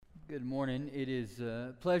Good morning. It is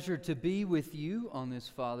a pleasure to be with you on this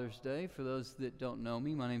Father's Day. For those that don't know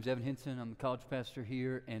me, my name is Evan Henson. I'm the college pastor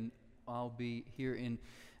here, and I'll be here in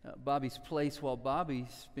Bobby's place while Bobby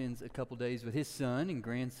spends a couple days with his son and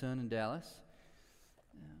grandson in Dallas.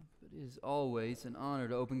 But it is always an honor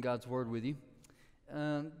to open God's Word with you.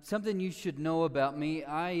 Something you should know about me,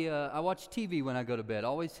 I watch TV when I go to bed.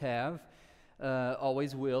 Always have.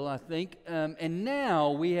 Always will, I think. And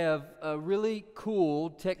now we have a really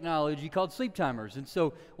cool technology called sleep timers. And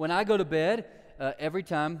so when I go to bed, every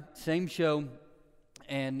time, same show,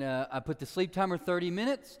 and I put the sleep timer 30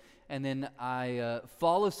 minutes, and then I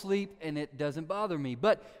fall asleep, and it doesn't bother me.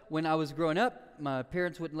 But when I was growing up, my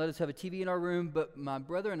parents wouldn't let us have a TV in our room, but my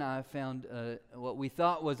brother and I found what we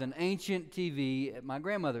thought was an ancient TV at my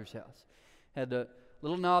grandmother's house. Had a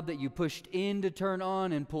little knob that you pushed in to turn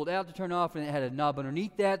on and pulled out to turn off, and it had a knob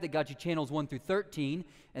underneath that got you channels 1 through 13,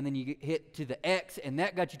 and then you hit to the X, and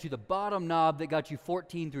that got you to the bottom knob that got you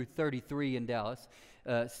 14 through 33 in Dallas,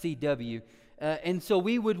 CW. And so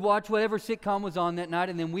we would watch whatever sitcom was on that night,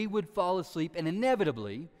 and then we would fall asleep, and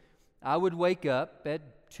inevitably, I would wake up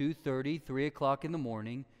at 2:30, 3 o'clock in the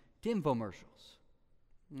morning to infomercials.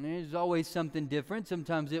 And there's always something different.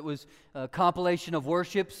 Sometimes it was a compilation of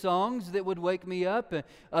worship songs that would wake me up.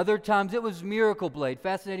 Other times it was Miracle Blade,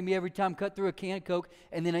 fascinating me every time, cut through a can of Coke,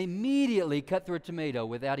 and then immediately cut through a tomato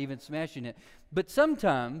without even smashing it. But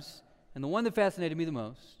sometimes, and the one that fascinated me the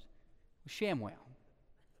most, was ShamWow.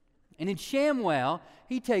 And in ShamWow,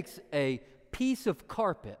 he takes a piece of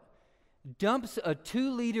carpet, dumps a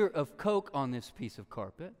 2-liter of Coke on this piece of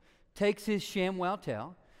carpet, takes his ShamWow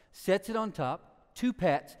towel, sets it on top, 2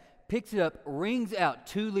 pats, picks it up, wrings out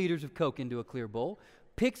 2 liters of Coke into a clear bowl,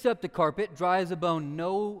 picks up the carpet, dry as a bone,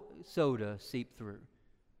 no soda seep through.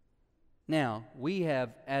 Now, we have,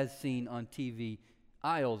 as seen on TV,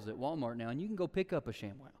 aisles at Walmart now, and you can go pick up a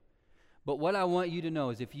ShamWow. But what I want you to know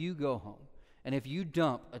is if you go home, and if you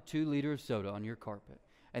dump a 2-liter of soda on your carpet,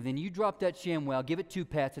 and then you drop that ShamWow, give it 2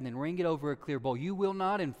 pats, and then wring it over a clear bowl, you will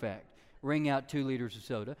not, in fact, wring out 2 liters of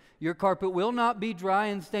soda. Your carpet will not be dry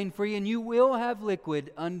and stain-free, and you will have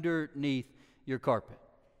liquid underneath your carpet.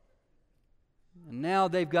 And now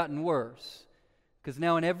they've gotten worse, because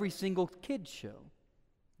now in every single kids show,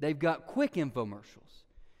 they've got quick infomercials.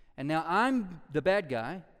 And now I'm the bad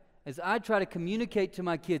guy, as I try to communicate to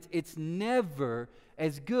my kids, it's never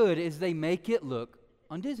as good as they make it look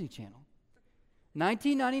on Disney Channel.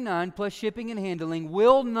 $19.99 plus shipping and handling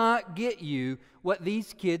will not get you what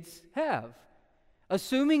these kids have.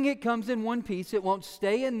 Assuming it comes in one piece, it won't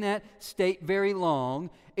stay in that state very long.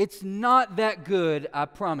 It's not that good, I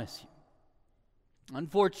promise you.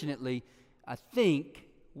 Unfortunately, I think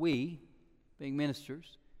we, being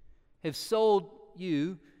ministers, have sold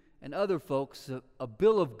you and other folks a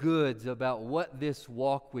bill of goods about what this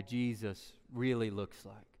walk with Jesus really looks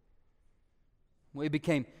like. We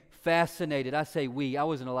became fascinated. I say we. I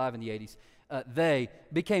wasn't alive in the 80s. They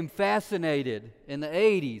became fascinated in the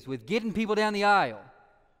 80s with getting people down the aisle.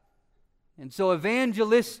 And so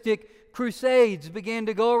evangelistic crusades began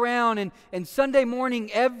to go around, and Sunday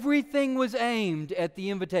morning everything was aimed at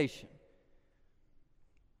the invitation.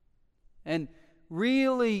 And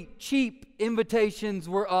really cheap invitations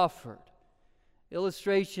were offered.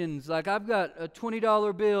 Illustrations like, I've got a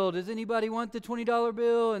 $20 bill. Does anybody want the $20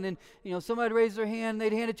 bill? And then, somebody raised their hand.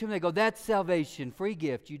 They'd hand it to them. They go, that's salvation, free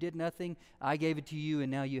gift. You did nothing. I gave it to you,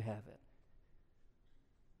 and now you have it.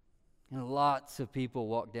 And lots of people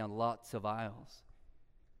walked down lots of aisles.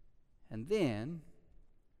 And then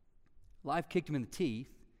life kicked them in the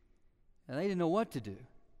teeth, and they didn't know what to do.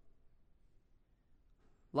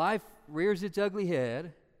 Life rears its ugly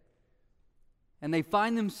head, and they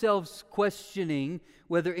find themselves questioning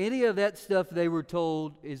whether any of that stuff they were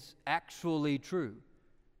told is actually true.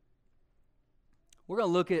 We're going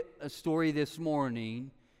to look at a story this morning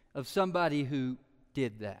of somebody who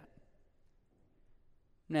did that.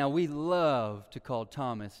 Now, we love to call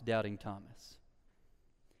Thomas Doubting Thomas,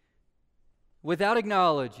 without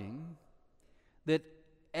acknowledging that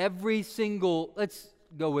every single, let's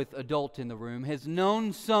go with adult in the room, has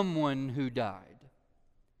known someone who died.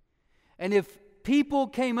 And if people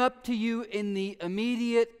came up to you in the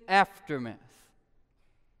immediate aftermath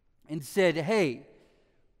and said, hey,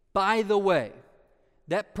 by the way,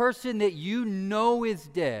 that person that you know is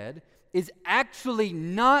dead is actually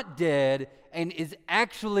not dead and is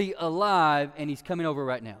actually alive, and he's coming over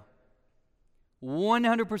right now,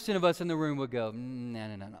 100% of us in the room would go,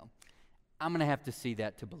 no. I'm going to have to see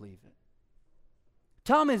that to believe it.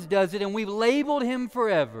 Thomas does it, and we've labeled him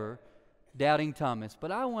forever Doubting Thomas.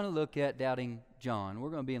 But I want to look at Doubting John. We're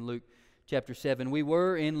going to be in Luke chapter 7. We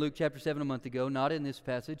were in Luke chapter 7 a month ago, not in this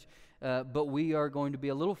passage, but we are going to be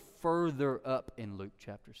a little further up in Luke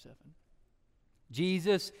chapter 7.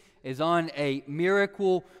 Jesus is on a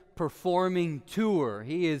miracle performing tour.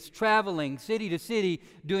 He is traveling city to city,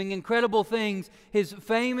 doing incredible things. His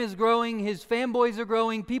fame is growing. His fanboys are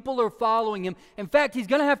growing. People are following him. In fact, he's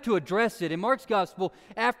going to have to address it. In Mark's gospel,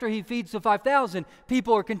 after he feeds the 5,000,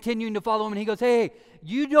 people are continuing to follow him. And he goes, hey,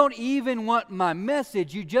 you don't even want my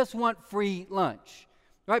message. You just want free lunch.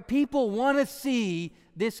 Right? People want to see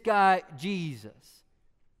this guy, Jesus.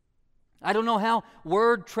 I don't know how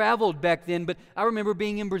word traveled back then, but I remember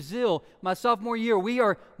being in Brazil my sophomore year. We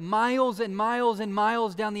are miles and miles and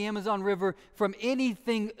miles down the Amazon River from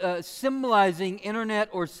anything symbolizing internet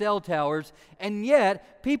or cell towers, and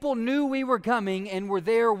yet people knew we were coming and were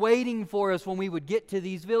there waiting for us when we would get to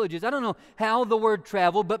these villages. I don't know how the word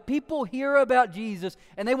traveled, but people hear about Jesus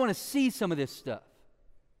and they want to see some of this stuff.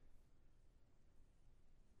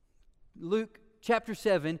 Luke chapter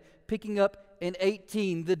 7, picking up in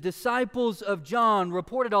 18, the disciples of John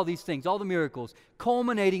reported all these things, all the miracles,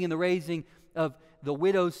 culminating in the raising of the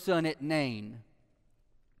widow's son at Nain.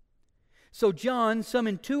 So John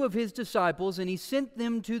summoned 2 of his disciples, and he sent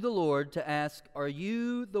them to the Lord to ask, are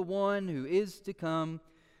you the one who is to come,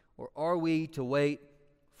 or are we to wait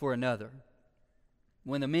for another?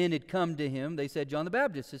 When the men had come to him, they said, John the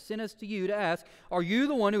Baptist has sent us to you to ask, are you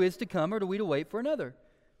the one who is to come, or are we to wait for another?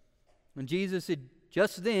 When Jesus had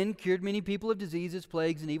just then cured many people of diseases,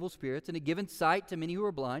 plagues, and evil spirits, and had given sight to many who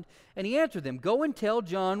were blind. And he answered them, go and tell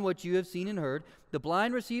John what you have seen and heard. The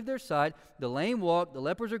blind receive their sight, the lame walk, the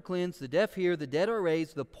lepers are cleansed, the deaf hear, the dead are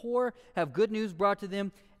raised, the poor have good news brought to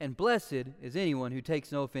them, and blessed is anyone who takes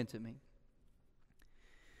no offense at me.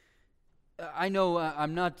 I know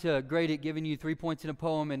I'm not great at giving you 3 points in a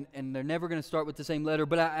poem, and they're never going to start with the same letter,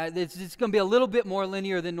 but it's going to be a little bit more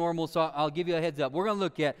linear than normal, so I'll give you a heads up. We're going to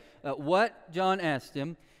look at what John asked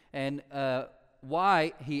him, and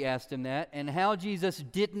why he asked him that, and how Jesus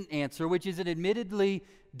didn't answer, which is an admittedly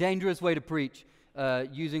dangerous way to preach,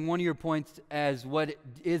 using one of your points as what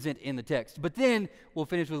isn't in the text. But then we'll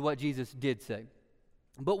finish with what Jesus did say.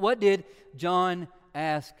 But what did John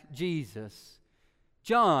ask Jesus?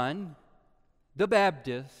 John the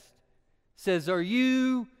Baptist says, are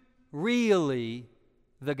you really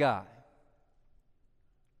the guy?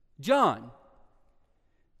 John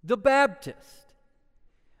the Baptist,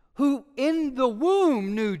 who in the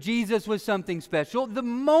womb knew Jesus was something special, the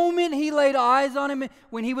moment he laid eyes on him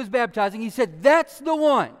when he was baptizing, he said, that's the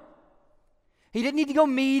one. He didn't need to go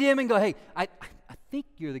meet him and go, hey, I think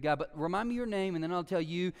you're the guy, but remind me your name and then I'll tell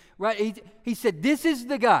you. Right? He said, this is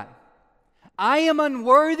the guy. I am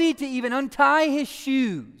unworthy to even untie his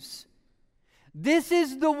shoes. This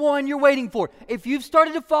is the one you're waiting for. If you've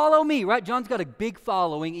started to follow me, right? John's got a big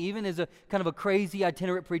following, even as a kind of a crazy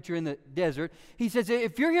itinerant preacher in the desert. He says,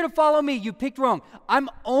 if you're here to follow me, you picked wrong. I'm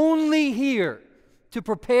only here to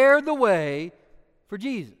prepare the way for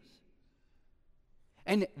Jesus.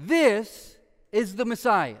 And this is the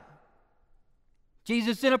Messiah.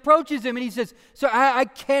 Jesus then approaches him and he says, sir, I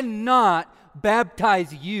cannot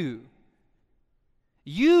baptize you.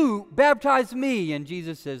 You baptize me. And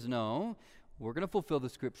Jesus says, no, we're going to fulfill the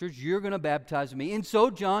scriptures. You're going to baptize me. And so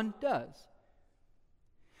John does.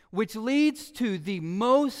 Which leads to the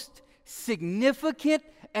most significant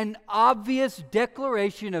and obvious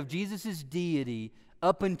declaration of Jesus' deity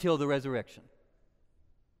up until the resurrection.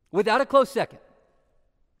 Without a close second.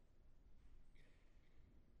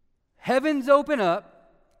 Heavens open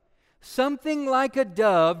up. Something like a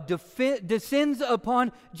dove descends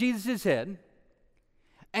upon Jesus' head.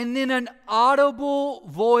 And then an audible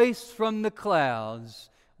voice from the clouds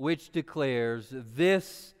which declares,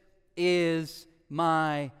 this is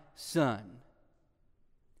my Son.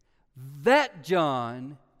 That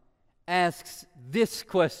John asks this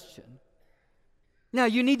question. Now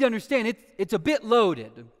you need to understand it's a bit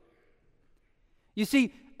loaded. You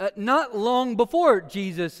see, not long before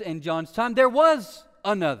Jesus and John's time, there was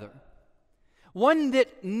another. One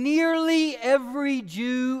that nearly every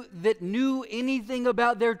Jew that knew anything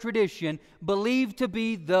about their tradition believed to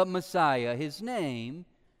be the Messiah. His name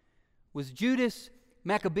was Judas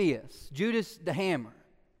Maccabeus, Judas the Hammer.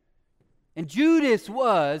 And Judas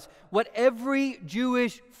was what every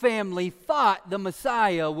Jewish family thought the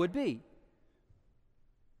Messiah would be.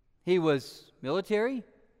 He was military,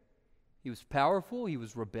 he was powerful, he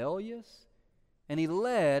was rebellious, and he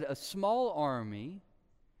led a small army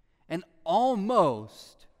and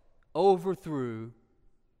almost overthrew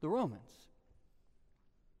the Romans.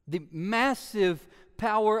 The massive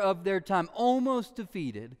power of their time almost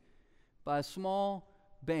defeated by a small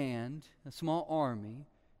band, a small army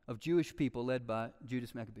of Jewish people led by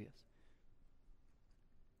Judas Maccabeus.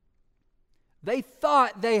 They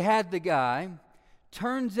thought they had the guy.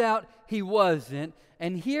 Turns out he wasn't.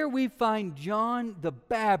 And here we find John the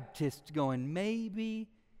Baptist going, maybe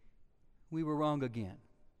we were wrong again.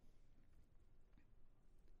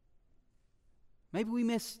 Maybe we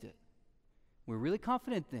missed it. We're really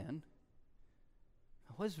confident then.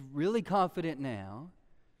 I was really confident now.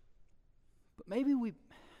 But maybe we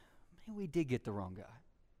did get the wrong guy.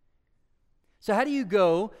 So how do you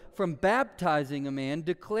go from baptizing a man,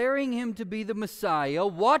 declaring him to be the Messiah,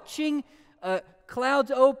 watching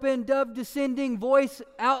clouds open, dove descending, voice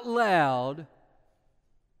out loud,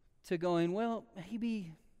 to going, well,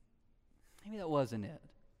 maybe that wasn't it?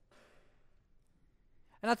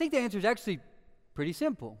 And I think the answer is actually pretty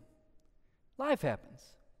simple. Life happens.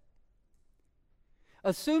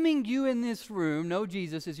 Assuming you in this room know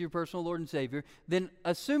Jesus as your personal Lord and Savior, then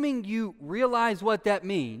assuming you realize what that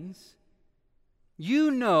means,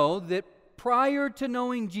 you know that prior to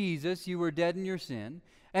knowing Jesus, you were dead in your sin,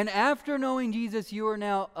 and after knowing Jesus, you are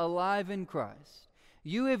now alive in Christ.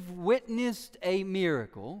 You have witnessed a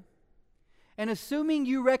miracle, and assuming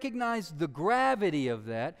you recognize the gravity of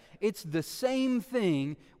that, it's the same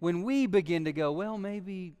thing when we begin to go, well,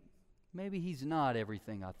 maybe he's not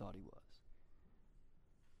everything I thought he was.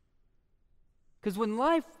 Because when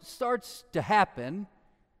life starts to happen,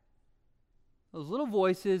 those little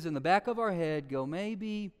voices in the back of our head go,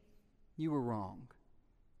 maybe you were wrong.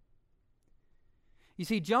 You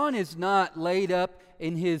see, John is not laid up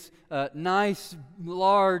in his nice,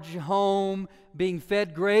 large home, being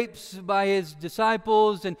fed grapes by his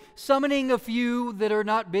disciples and summoning a few that are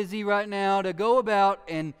not busy right now to go about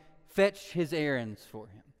and fetch his errands for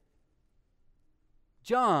him.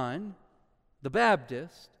 John, the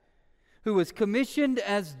Baptist, who was commissioned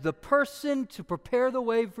as the person to prepare the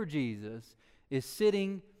way for Jesus, is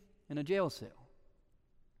sitting in a jail cell.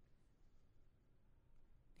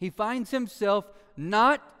 He finds himself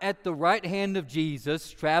not at the right hand of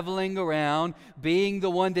Jesus, traveling around, being the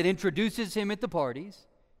one that introduces him at the parties.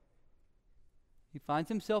 He finds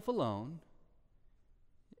himself alone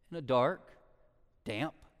in a dark,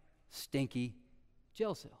 damp, stinky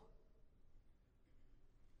jail cell.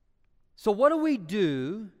 So what do we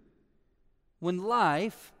do when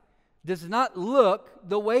life does not look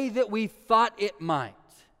the way that we thought it might?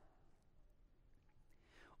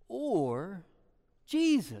 Or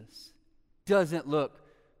Jesus doesn't look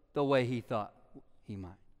the way he thought he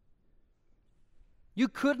might. You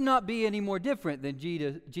could not be any more different than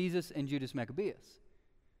Jesus and Judas Maccabeus.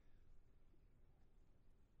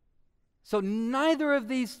 So neither of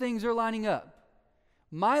these things are lining up.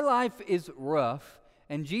 My life is rough,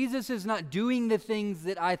 and Jesus is not doing the things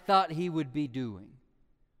that I thought he would be doing.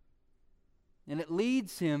 And it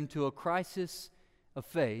leads him to a crisis of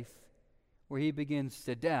faith where he begins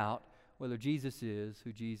to doubt whether Jesus is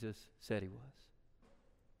who Jesus said he was.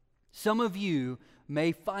 Some of you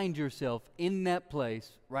may find yourself in that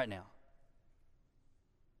place right now.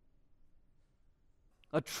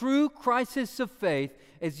 A true crisis of faith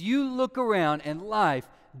as you look around and life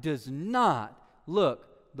does not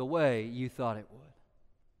look the way you thought it would.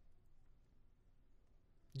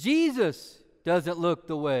 Jesus doesn't look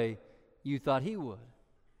the way you thought he would.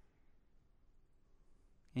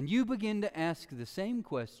 And you begin to ask the same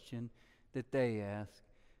question that they ask.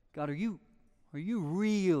 God, are you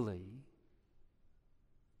really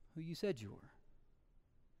who you said you were?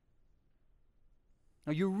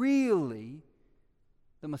 Are you really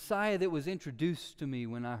the Messiah that was introduced to me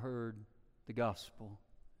when I heard the gospel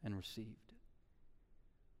and received it?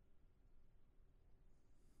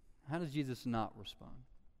 How does Jesus not respond?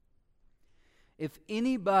 If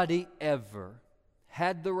anybody ever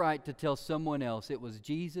had the right to tell someone else, it was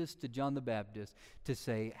Jesus to John the Baptist to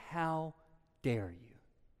say, "How dare you?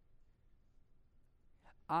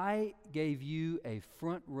 I gave you a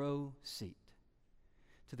front row seat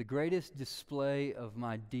to the greatest display of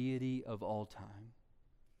my deity of all time."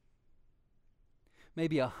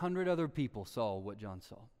 Maybe 100 other people saw what John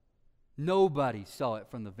saw. Nobody saw it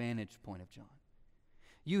from the vantage point of John.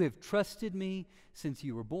 You have trusted me since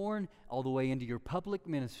you were born, all the way into your public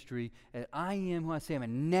ministry, and I am who I say I am,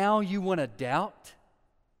 and now you want to doubt?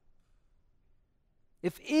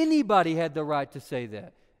 If anybody had the right to say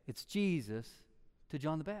that, it's Jesus to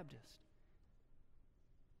John the Baptist.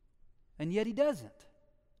 And yet he doesn't.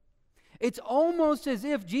 It's almost as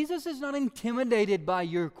if Jesus is not intimidated by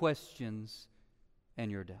your questions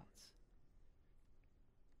and your doubts.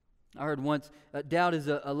 I heard once, doubt is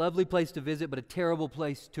a lovely place to visit, but a terrible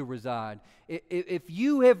place to reside. If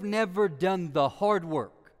you have never done the hard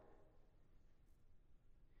work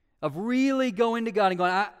of really going to God and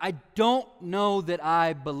going, I don't know that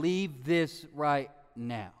I believe this right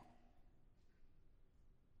now.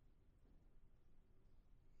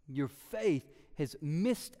 Your faith has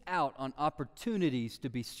missed out on opportunities to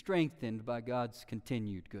be strengthened by God's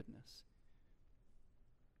continued goodness.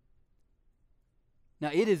 Now,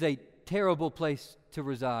 it is a terrible place to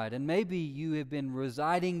reside, and maybe you have been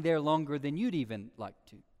residing there longer than you'd even like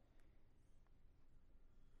to.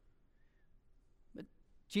 But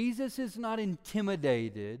Jesus is not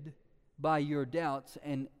intimidated by your doubts,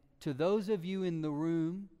 and to those of you in the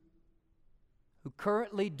room who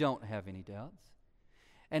currently don't have any doubts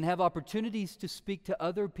and have opportunities to speak to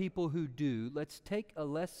other people who do, let's take a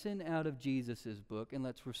lesson out of Jesus' book and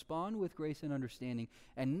let's respond with grace and understanding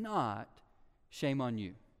and not shame on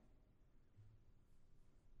you.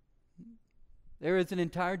 There is an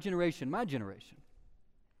entire generation, my generation,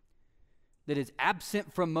 that is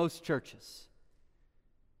absent from most churches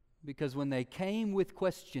because when they came with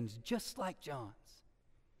questions just like John's,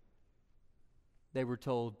 they were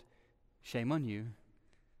told, shame on you,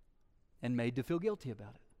 and made to feel guilty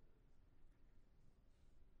about it.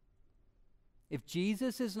 If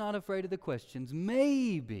Jesus is not afraid of the questions,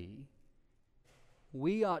 maybe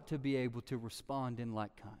we ought to be able to respond in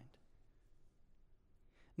like kind.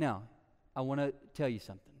 Now, I want to tell you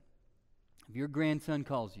something. If your grandson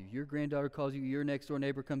calls you, your granddaughter calls you, your next door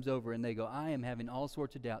neighbor comes over and they go, I am having all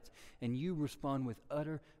sorts of doubts, and you respond with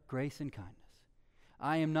utter grace and kindness,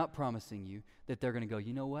 I am not promising you that they're going to go,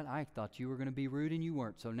 you know what, I thought you were going to be rude and you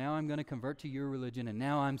weren't, so now I'm going to convert to your religion and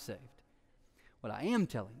now I'm saved. What I am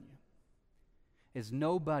telling you is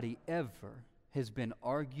nobody ever has been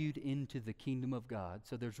argued into the kingdom of God,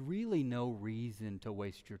 so there's really no reason to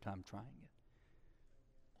waste your time trying it.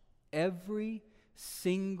 Every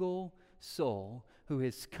single soul who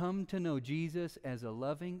has come to know Jesus as a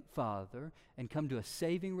loving Father and come to a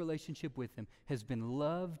saving relationship with Him has been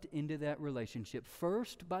loved into that relationship,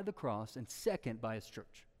 first by the cross and second by His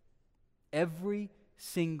church. Every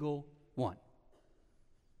single one.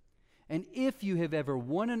 And if you have ever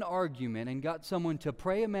won an argument and got someone to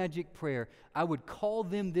pray a magic prayer, I would call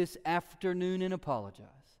them this afternoon and apologize.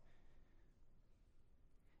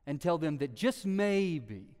 And tell them that just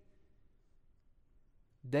maybe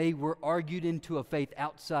they were argued into a faith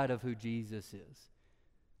outside of who Jesus is.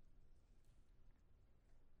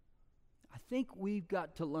 I think we've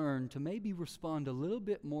got to learn to maybe respond a little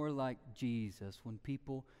bit more like Jesus when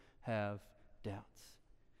people have doubts.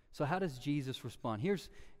 So how does Jesus respond?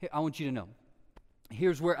 I want you to know,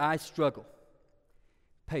 here's where I struggle.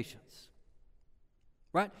 Patience.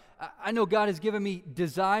 Right? I know God has given me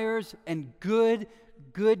desires and good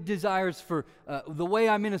desires for the way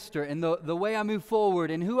I minister and the way I move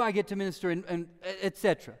forward and who I get to minister and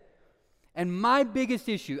etc. And my biggest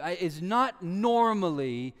issue is not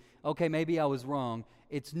normally, okay, maybe I was wrong.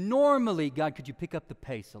 It's normally, God, could you pick up the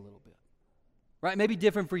pace a little bit? Right? Maybe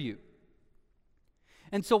different for you.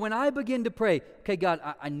 And so when I begin to pray, okay, God,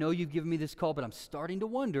 I know you've given me this call, but I'm starting to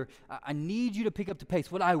wonder. I need you to pick up the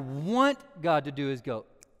pace. What I want God to do is go,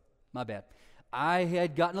 my bad. I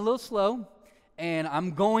had gotten a little slow, and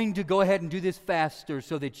I'm going to go ahead and do this faster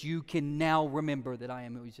so that you can now remember that I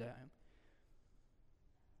am who you say I am.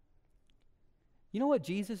 You know what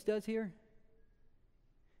Jesus does here?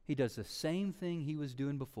 He does the same thing he was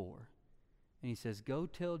doing before. And he says, go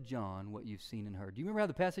tell John what you've seen and heard. Do you remember how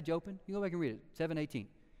the passage opened? You go back and read it, 7:18.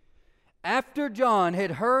 After John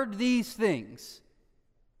had heard these things,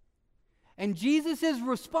 and Jesus'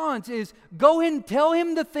 response is, go and tell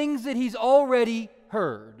him the things that he's already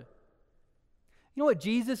heard. You know what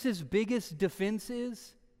Jesus' biggest defense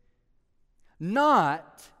is?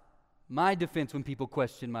 Not my defense when people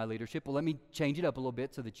question my leadership. Well, let me change it up a little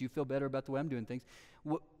bit so that you feel better about the way I'm doing things.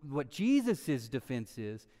 What Jesus' defense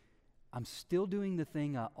is, I'm still doing the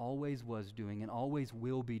thing I always was doing and always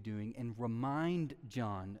will be doing, and remind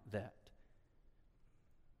John that.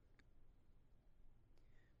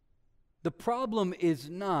 The problem is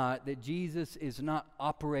not that Jesus is not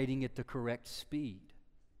operating at the correct speed.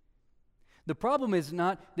 The problem is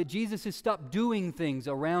not that Jesus has stopped doing things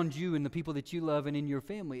around you and the people that you love and in your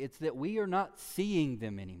family. It's that we are not seeing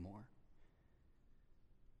them anymore.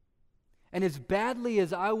 And as badly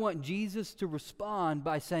as I want Jesus to respond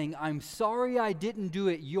by saying, I'm sorry I didn't do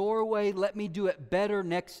it your way, let me do it better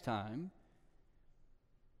next time,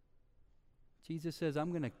 Jesus says,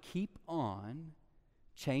 I'm going to keep on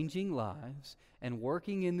changing lives and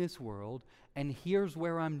working in this world, and here's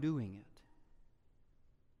where I'm doing it.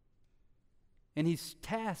 And He's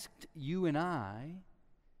tasked you and I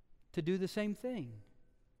to do the same thing.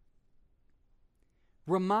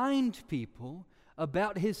 Remind people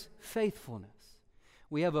about His faithfulness.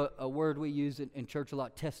 We have a word we use in church a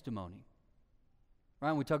lot, testimony. Right?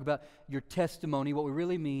 When we talk about your testimony, what we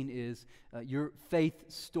really mean is your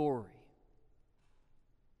faith story.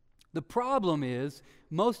 The problem is,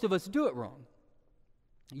 most of us do it wrong.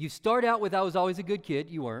 You start out with, I was always a good kid.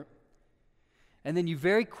 You weren't. And then you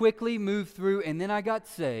very quickly move through, and then I got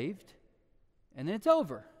saved, and then it's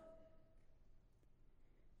over.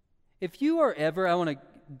 If you are ever, I want to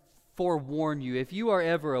forewarn you, if you are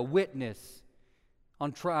ever a witness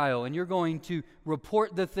on trial and you're going to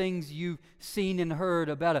report the things you've seen and heard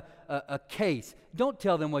about a case, don't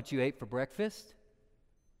tell them what you ate for breakfast.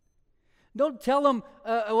 Don't tell them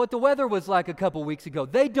what the weather was like a couple weeks ago.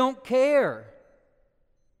 They don't care.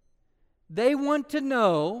 They want to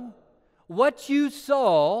know what you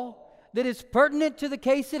saw that is pertinent to the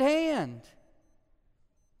case at hand.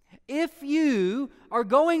 If you are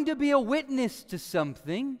going to be a witness to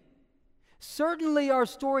something, certainly our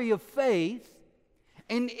story of faith,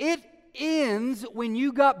 and it ends when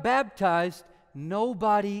you got baptized,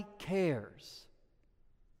 nobody cares.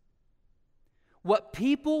 What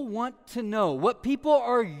people want to know, what people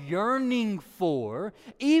are yearning for,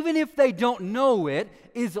 even if they don't know it,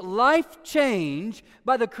 is life change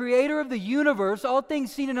by the Creator of the universe, all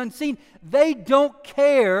things seen and unseen. They don't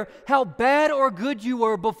care how bad or good you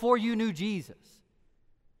were before you knew Jesus.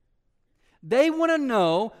 They want to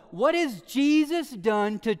know, what has Jesus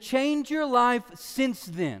done to change your life since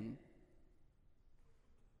then?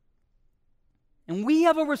 And we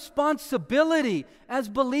have a responsibility as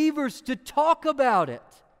believers to talk about it,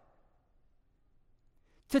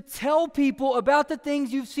 to tell people about the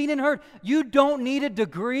things you've seen and heard. You don't need a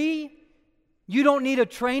degree. You don't need a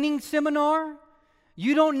training seminar.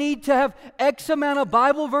 You don't need to have X amount of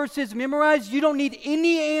Bible verses memorized. You don't need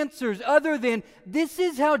any answers other than, this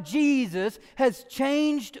is how Jesus has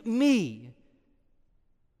changed me.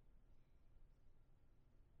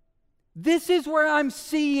 This is where I'm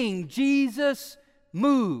seeing Jesus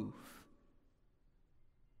move.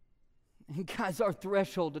 And guys, our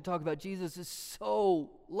threshold to talk about Jesus is so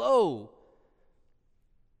low.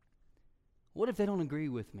 What if they don't agree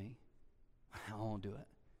with me? I won't do it.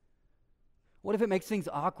 What if it makes things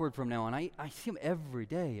awkward from now on? I see him every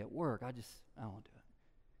day at work. I won't do it.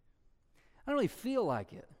 I don't really feel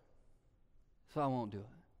like it, so I won't do it.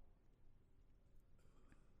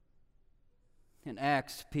 In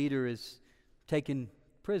Acts, Peter is taken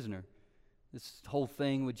prisoner. This whole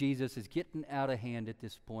thing with Jesus is getting out of hand at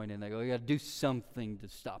this point, and they go, we got to do something to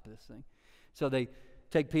stop this thing. So they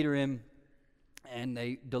take Peter in, and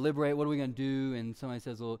they deliberate, what are we going to do? And somebody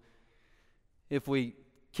says, well, if we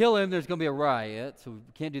kill him, there's going to be a riot, so we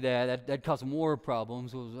can't do that. That'd cause more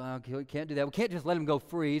problems. We can't do that. We can't just let him go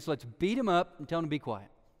free, so let's beat him up and tell him to be quiet.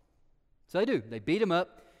 So they do. They beat him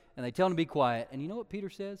up, and they tell him to be quiet. And you know what Peter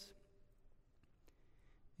says?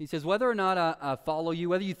 He says, whether or not I follow you,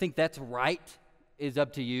 whether you think that's right, is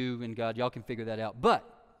up to you and God. Y'all can figure that out. But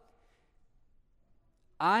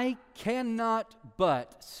I cannot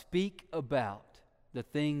but speak about the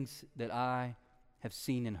things that I have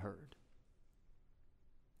seen and heard.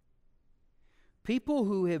 People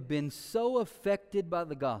who have been so affected by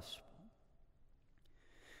the gospel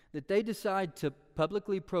that they decide to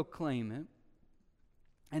publicly proclaim it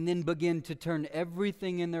and then begin to turn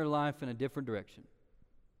everything in their life in a different direction,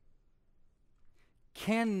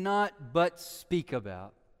 cannot but speak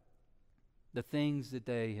about the things that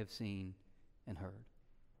they have seen and heard.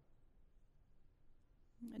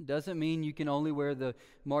 It doesn't mean you can only wear the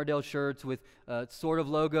Mardell shirts with sort of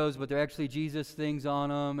logos, but they're actually Jesus things on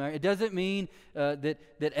them. It doesn't mean that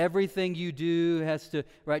everything you do has to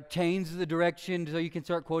change the direction so you can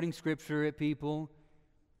start quoting Scripture at people.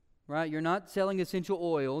 Right? You're not selling essential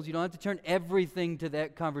oils. You don't have to turn everything to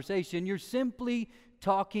that conversation. You're simply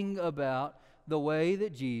talking about the way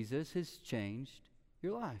that Jesus has changed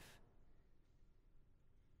your life.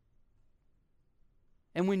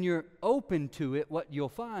 And when you're open to it, what you'll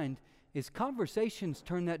find is conversations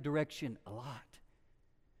turn that direction a lot.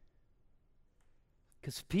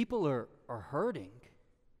 Because people are hurting.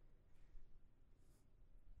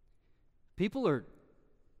 People are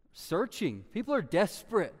searching. People are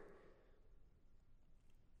desperate.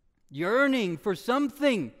 Yearning for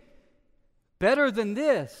something better than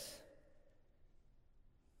this,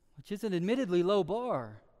 which is an admittedly low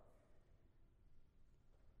bar.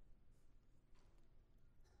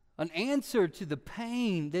 An answer to the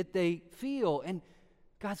pain that they feel. And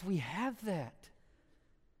guys, we have that.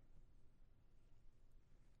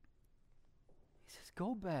 He says,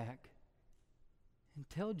 go back and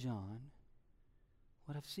tell John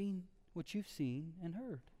what you've seen and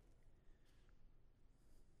heard.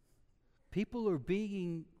 People are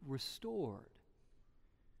being restored.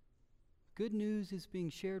 good news is being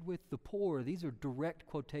shared with the poor. These are direct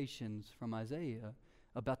quotations from Isaiah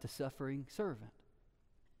about the suffering servant,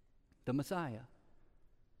 the Messiah.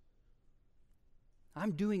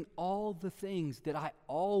 I'm doing all the things that I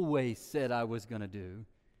always said I was going to do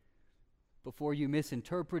before you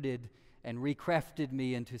misinterpreted and recrafted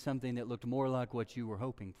me into something that looked more like what you were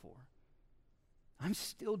hoping for. I'm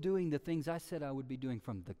still doing the things I said I would be doing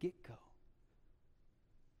from the get-go.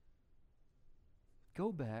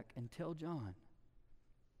 Go back and tell John.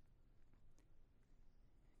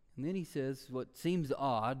 And then he says what seems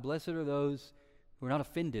odd, blessed are those who are not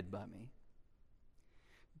offended by me.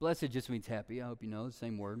 Blessed just means happy. I hope you know, the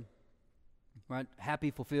same word. Right?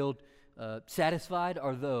 Happy, fulfilled, satisfied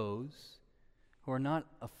are those who are not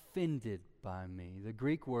offended by me. The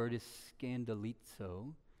Greek word is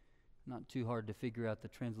scandalizo. Not too hard to figure out the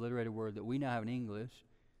transliterated word that we now have in English.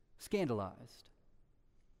 Scandalized.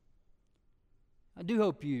 I do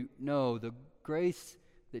hope you know the grace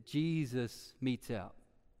that Jesus metes out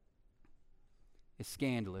is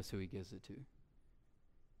scandalous who he gives it to.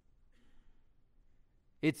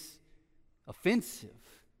 It's offensive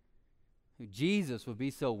who Jesus would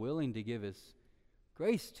be so willing to give his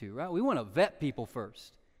grace to, right? We want to vet people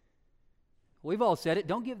first. We've all said it.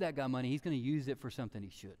 Don't give that guy money. He's going to use it for something he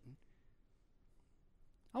shouldn't.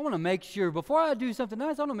 I want to make sure, before I do something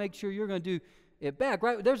nice, I want to make sure you're going to do it back,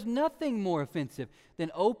 right? There's nothing more offensive than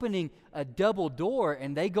opening a double door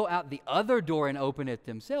and they go out the other door and open it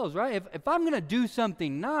themselves, right? If I'm going to do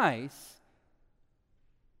something nice,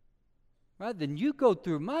 right, then you go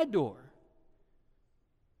through my door.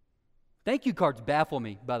 Thank you cards baffle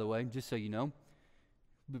me, by the way, just so you know.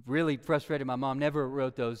 Really frustrated. My mom never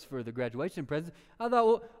wrote those for the graduation presents. I thought,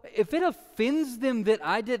 well, if it offends them that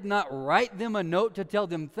I did not write them a note to tell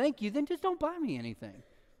them thank you, then just don't buy me anything.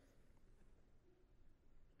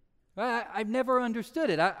 I've never understood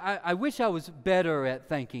it. I wish I was better at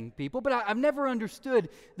thanking people, but I've never understood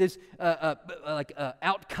this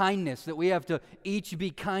out kindness that we have to each be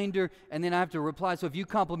kinder, and then I have to reply. So if you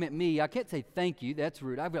compliment me, I can't say thank you. That's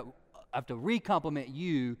rude. I have to re-compliment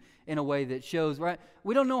you in a way that shows, right?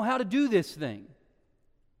 We don't know how to do this thing.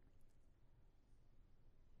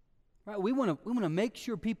 Right? We want to make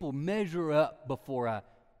sure people measure up before I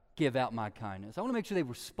give out my kindness. I want to make sure they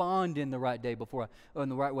respond in the right way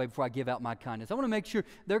before I give out my kindness. I want to make sure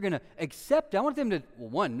they're going to accept it. I want them to, well,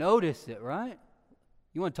 one, notice it, right?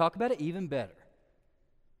 You want to talk about it? Even better.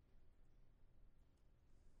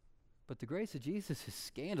 But the grace of Jesus is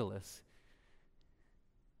scandalous.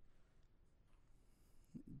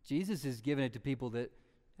 Jesus is giving it to people that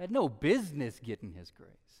had no business getting his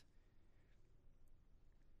grace.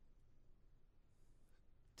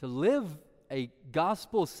 To live a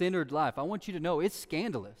gospel-centered life, I want you to know it's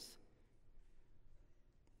scandalous.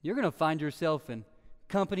 You're going to find yourself in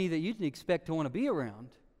company that you didn't expect to want to be around.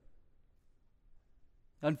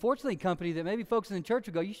 Unfortunately, company that maybe folks in the church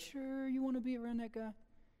will go, you sure you want to be around that guy? You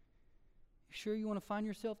sure you want to find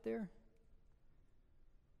yourself there?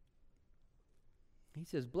 He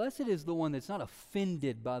says, blessed is the one that's not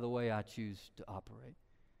offended by the way I choose to operate.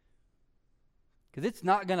 Because it's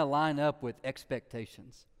not going to line up with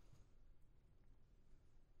expectations.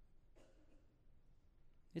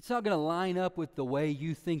 It's not going to line up with the way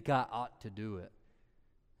you think I ought to do it.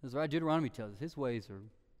 As right, Deuteronomy tells us, his ways are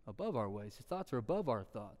above our ways. His thoughts are above our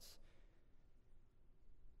thoughts.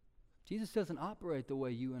 Jesus doesn't operate the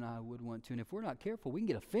way you and I would want to. And if we're not careful, we can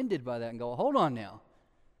get offended by that and go, hold on now.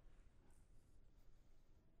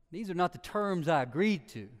 These are not the terms I agreed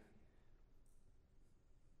to. It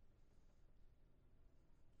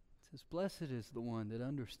says, blessed is the one that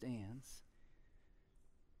understands.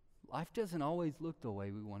 Life doesn't always look the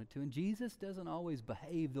way we want it to, and Jesus doesn't always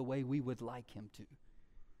behave the way we would like him to.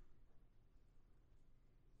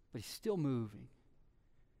 But he's still moving.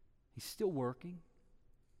 He's still working.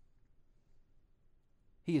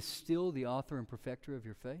 He is still the author and perfecter of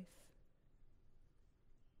your faith.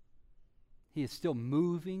 He is still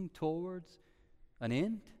moving towards an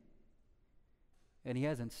end, and he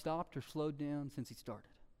hasn't stopped or slowed down since he started.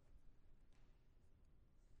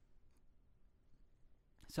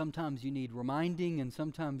 Sometimes you need reminding, and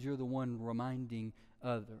sometimes you're the one reminding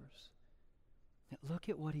others. Look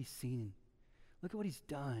at what he's seen. Look at what he's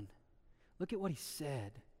done. Look at what he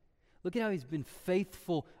said. Look at how he's been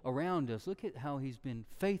faithful around us. Look at how he's been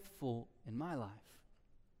faithful in my life.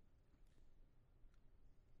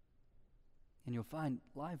 And you'll find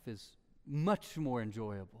life is much more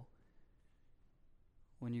enjoyable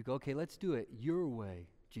when you go, okay, let's do it your way,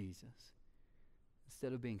 Jesus.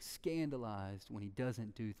 Instead of being scandalized when he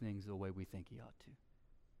doesn't do things the way we think he ought to.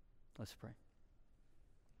 Let's pray.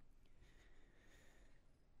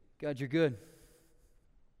 God, you're good,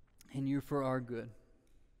 and you're for our good.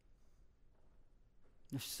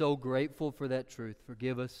 We're so grateful for that truth.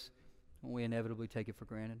 Forgive us when we inevitably take it for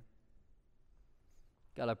granted.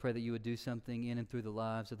 God, I pray that you would do something in and through the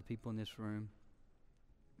lives of the people in this room,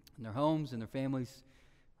 in their homes, in their families,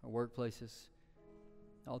 our workplaces,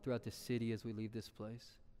 all throughout this city as we leave this place.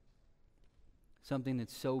 Something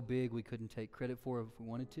that's so big we couldn't take credit for if we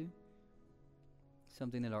wanted to.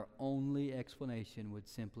 Something that our only explanation would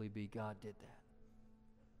simply be God did that.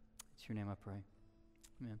 It's your name I pray.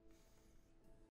 Amen.